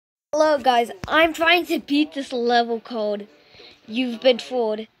Hello guys, I'm trying to beat this level called You've Been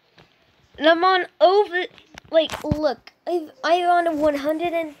Trolled. And I'm on look, I'm on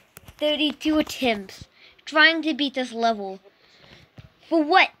 132 attempts trying to beat this level. For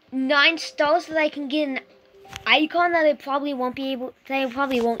what, 9 stars so that I can get an icon that I probably won't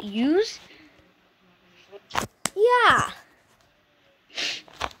use? Yeah.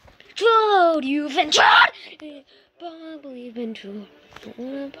 Trolled, you've been trolled! Probably been trolled.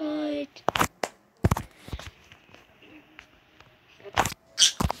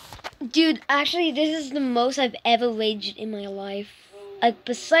 Dude, actually, this is the most I've ever raged in my life. Like,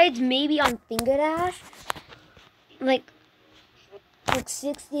 besides maybe on Finger Dash, like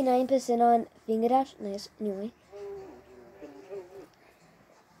 69% on Finger Dash. Nice, anyway.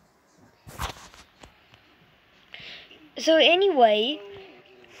 So anyway,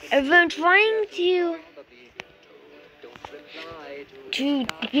 I've been trying to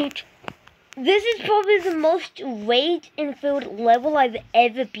beat. This is probably the most rage-filled level I've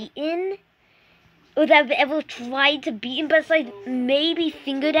ever beaten. Or that I've ever tried to beat, besides maybe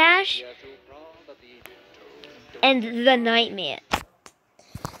Finger Dash and the Nightmare.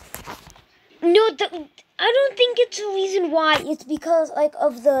 No, I don't think it's the reason why. It's because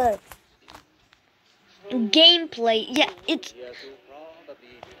of the gameplay. Yeah, it's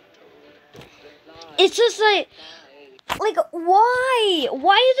just like why?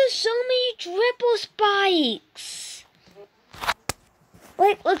 Why are there so many triple spikes?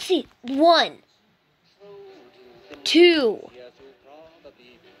 Let's see. 1, 2.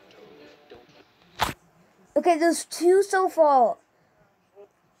 Okay, there's 2 so far.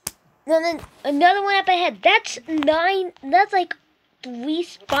 And then another one up ahead. That's 9. That's like 3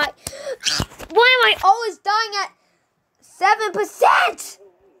 spikes. Why am I always dying at 7%?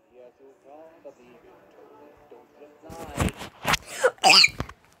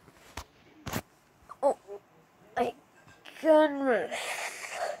 Oh my goodness.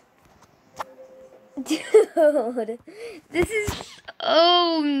 Dude, this is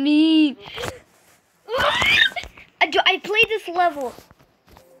so mean. I played this level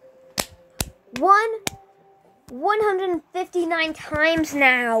 159 times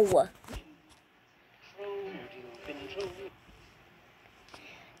now.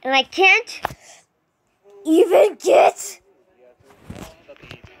 And I can't even get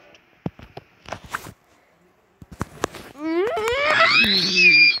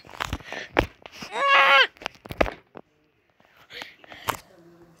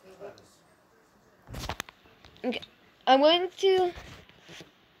okay, I'm going to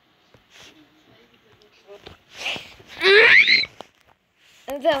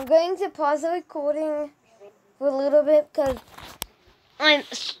and so I'm going to pause the recording for a little bit because I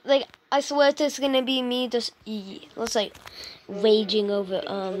swear this is gonna be me just raging over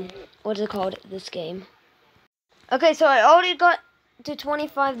what is it called, this game. Okay, so I already got to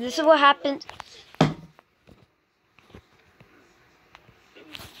 25. This is what happened.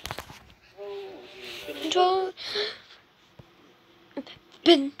 Control.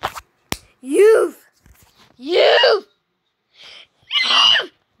 You've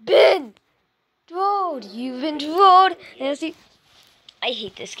been trolled. You've been trolled. And see, I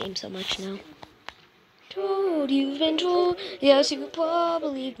hate this game so much now. Trolled, you've been trolled. Yes, you've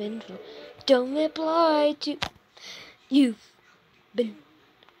probably been trolled. Don't reply to. You've been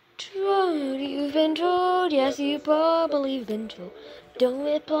trolled. You've been trolled. Yes, you've probably been trolled. Don't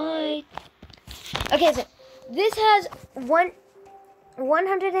reply. Okay, so this has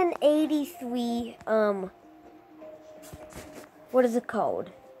 183 what is it called?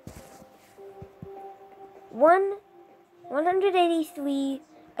 183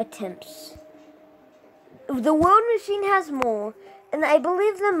 attempts. The World Machine has more, and I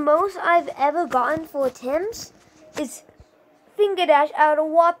believe the most I've ever gotten for attempts is Finger Dash out of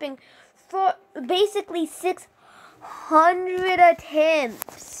whopping for basically 600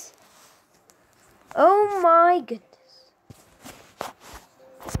 attempts. Oh my goodness.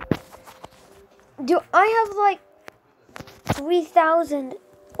 Do I have like 3,000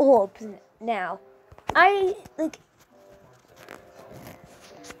 orbs now? I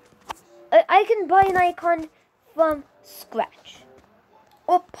can buy an icon from Scratch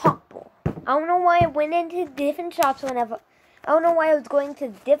or Popple. I don't know why I went into different shops whenever. I don't know why I was going to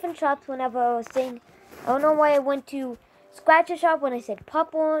different shops whenever I was saying. I don't know why I went to Scratch's shop when I said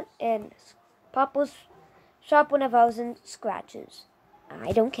Popple and Popple's shop whenever I was in Scratch's.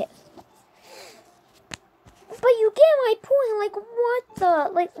 I don't care. But you get my point. What the?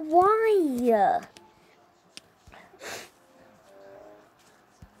 Why?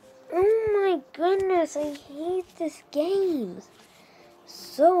 Oh my goodness, I hate this game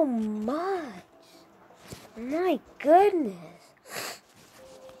so much. My goodness.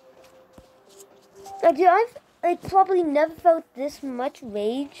 I've probably never felt this much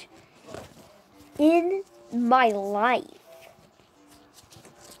rage in my life.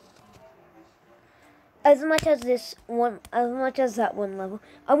 As much as that one level.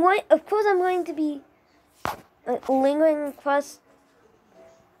 Of course I'm going to be lingering across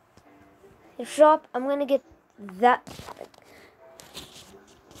the shop. I'm going to get that.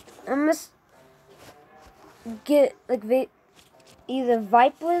 I must get either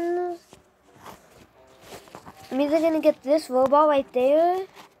Viperins. I'm either gonna get this robot right there.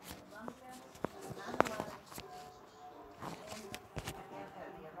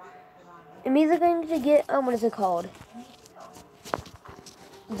 I'm either going to get what is it called?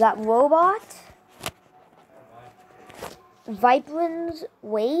 That robot, Viperins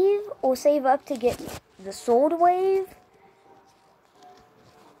wave, or save up to get the sword wave.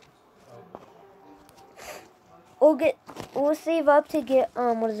 Or save up to get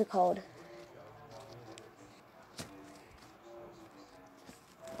what is it called?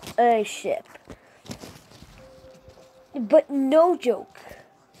 A ship. But no joke.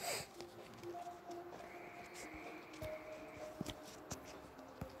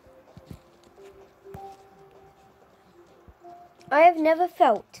 I have never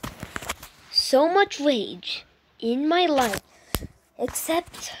felt so much rage in my life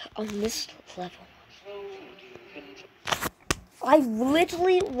except on this level. I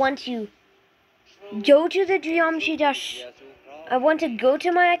literally want to go to the Geometry Dash. I want to go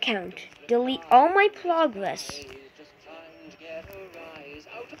to my account, delete all my progress.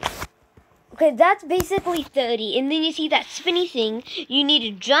 Okay, that's basically 30. And then you see that spinny thing. You need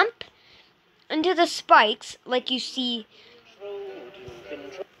to jump into the spikes like you see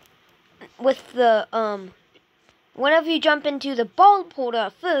with the, whenever you jump into the ball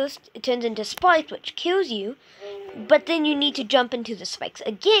holder first, it turns into spikes, which kills you. But then you need to jump into the spikes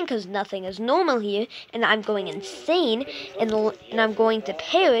again, because nothing is normal here, and I'm going insane, and I'm going to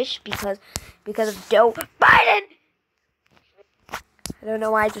perish because of Joe Biden! I don't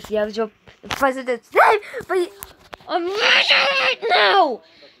know why I just yelled your president's name, but I'm right now!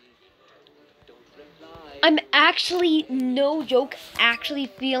 I'm actually, no joke, actually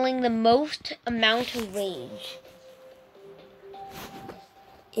feeling the most amount of rage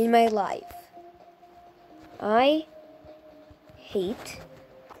in my life. I hate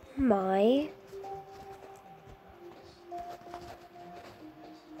my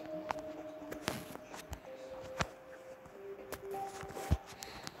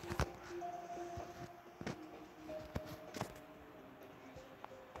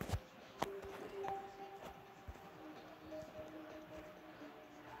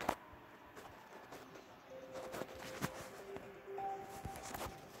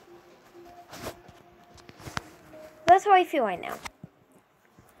That's how I feel right now.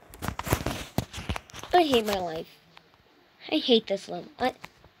 I hate my life. I hate this level.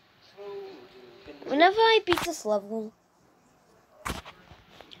 Whenever I beat this level,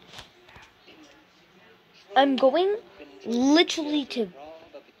 I'm going literally to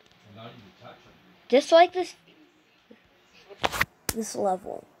dislike this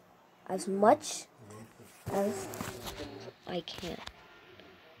level as much as I can.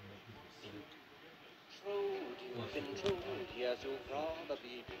 Yes, you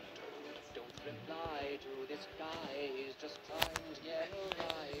probably don't reply to this guy. He's just trying to get a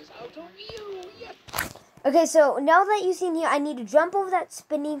rise out of you. Yes. Okay, so now that you've seen here, I need to jump over that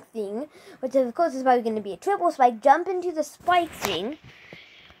spinning thing, which of course is probably going to be a triple spike. Jump into the spike thing,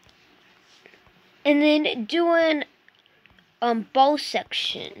 and then do an ball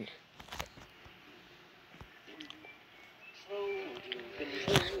section.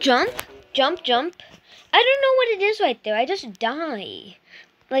 Jump, jump, jump. I don't know what it is right there. I just die.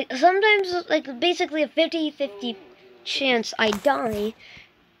 Like, sometimes, like, basically a 50-50 chance I die.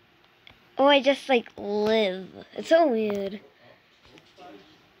 Or I just, like, live. It's so weird.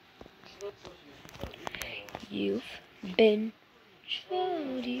 You've been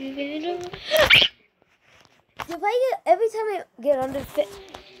trolled, you've been every time I get under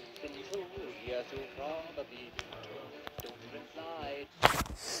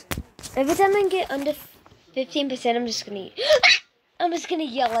every time I get under 15%, I'm just gonna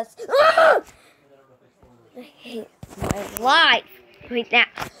yell at. I hate my life right now.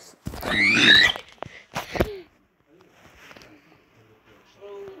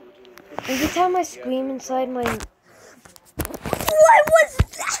 Every time I scream inside my. What was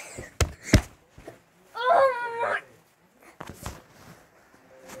that? Oh my!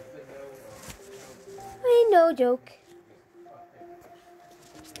 I no joke.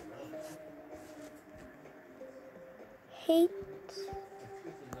 hate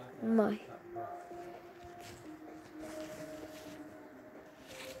my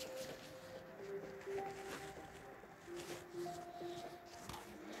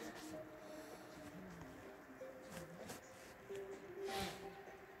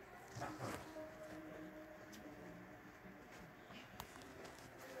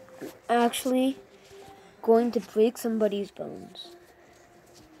actually going to break somebody's bones.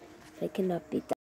 I cannot beat that.